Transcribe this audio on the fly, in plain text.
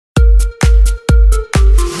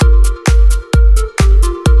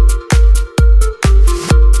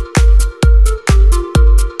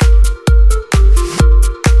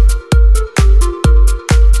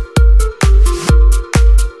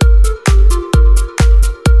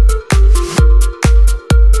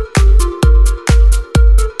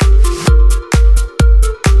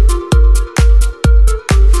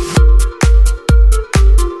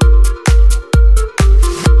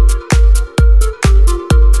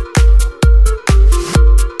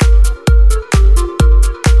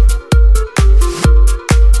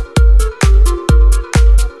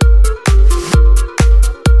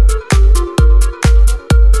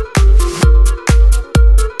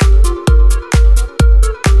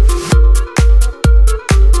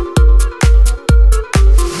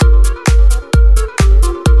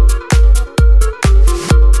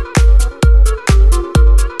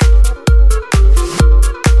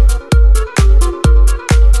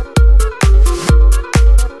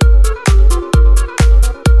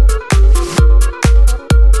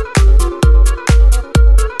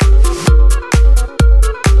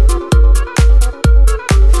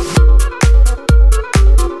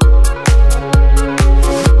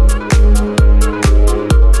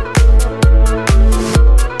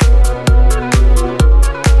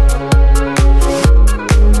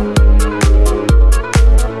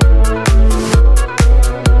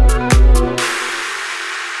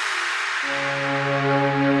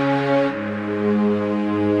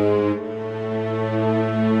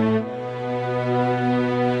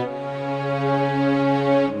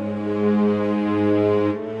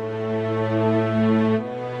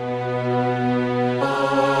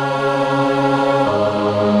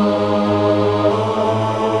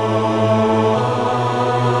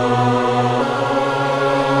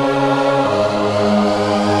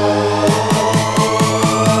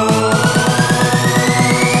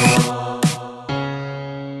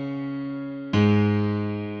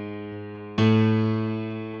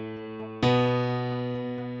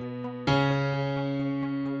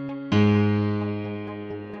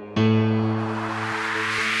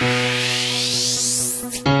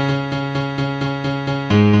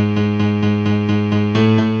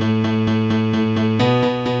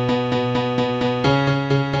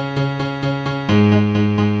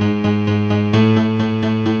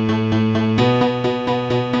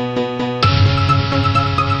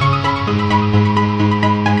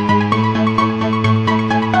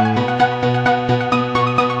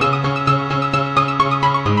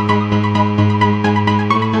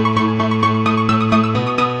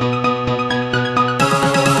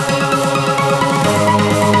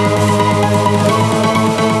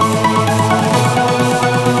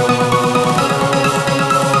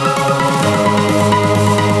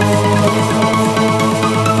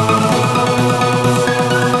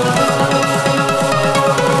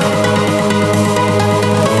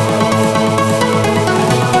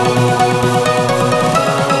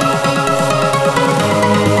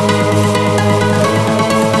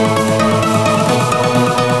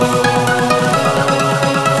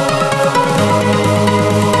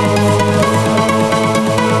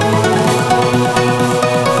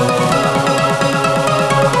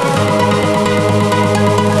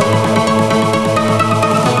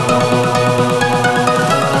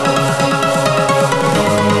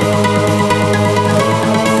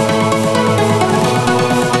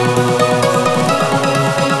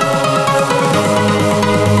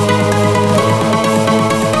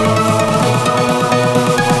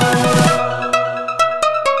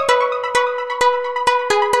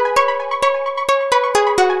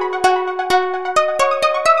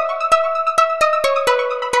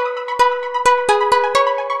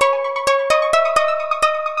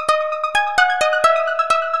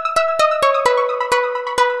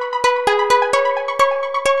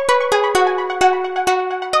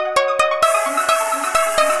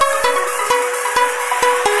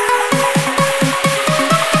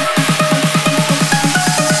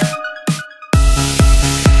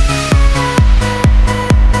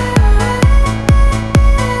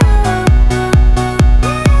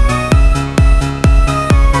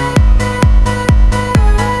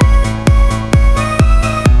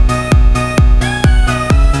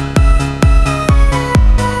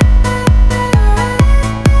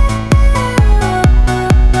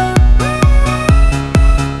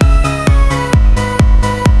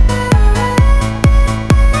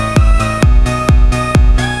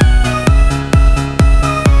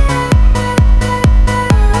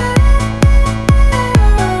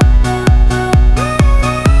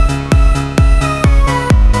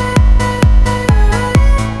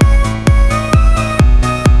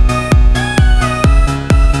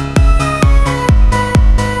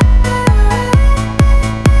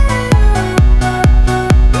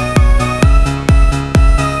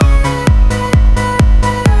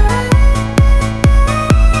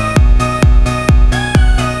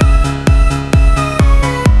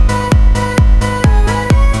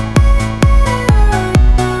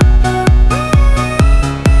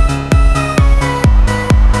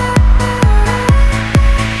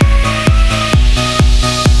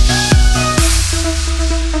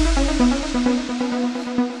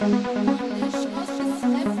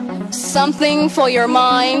Something for your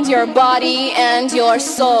mind, your body, and your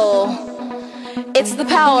soul. It's the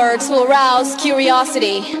power to arouse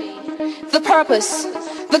curiosity, the purpose,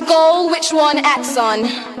 the goal which one acts on.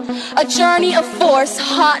 A journey of force,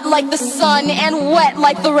 hot like the sun and wet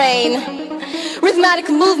like the rain. Rhythmic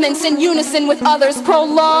movements in unison with others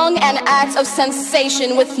prolong an act of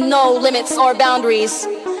sensation with no limits or boundaries.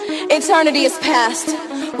 Eternity is past,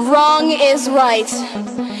 wrong is right.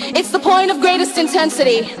 It's the point of greatest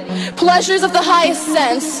intensity, pleasures of the highest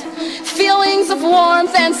sense, feelings of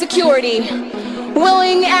warmth and security,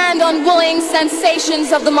 willing and unwilling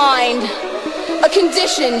sensations of the mind. A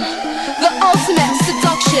condition, the ultimate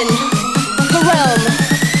seduction, the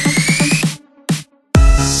realm.